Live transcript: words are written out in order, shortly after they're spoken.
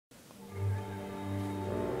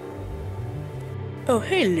Oh,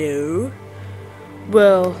 hello.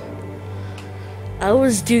 Well, I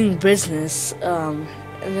was doing business, and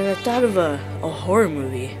then I thought of a horror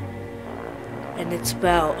movie. And it's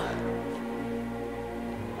about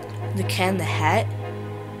the Cat in the Hat.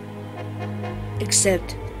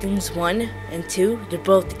 Except things 1 and 2, they're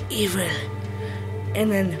both evil. And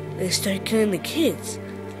then they start killing the kids.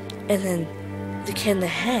 And then the Cat in the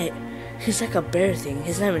Hat, he's like a bear thing.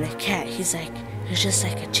 He's not even a cat. He's just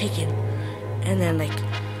like a chicken. And then like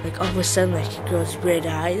all of a sudden like he grows red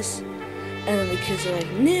eyes. And then the kids are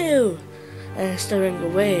like, no! And they start running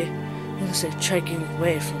away. And it's like try getting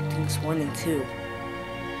away from things 1 and 2.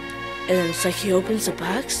 And then it's like he opens the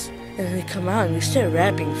box. And then they come out and they start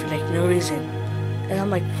rapping for like no reason. And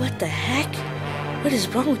I'm like, what the heck? What is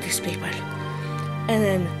wrong with these people? And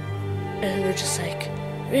then they're just like,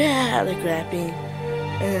 yeah, like rapping.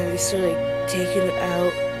 And then they start like taking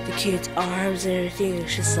out the kids' arms and everything.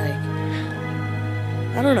 It's just like,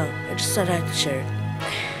 I don't know. I just thought I had to share it.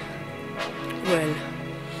 Well,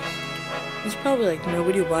 there's probably like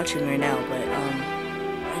nobody watching right now, but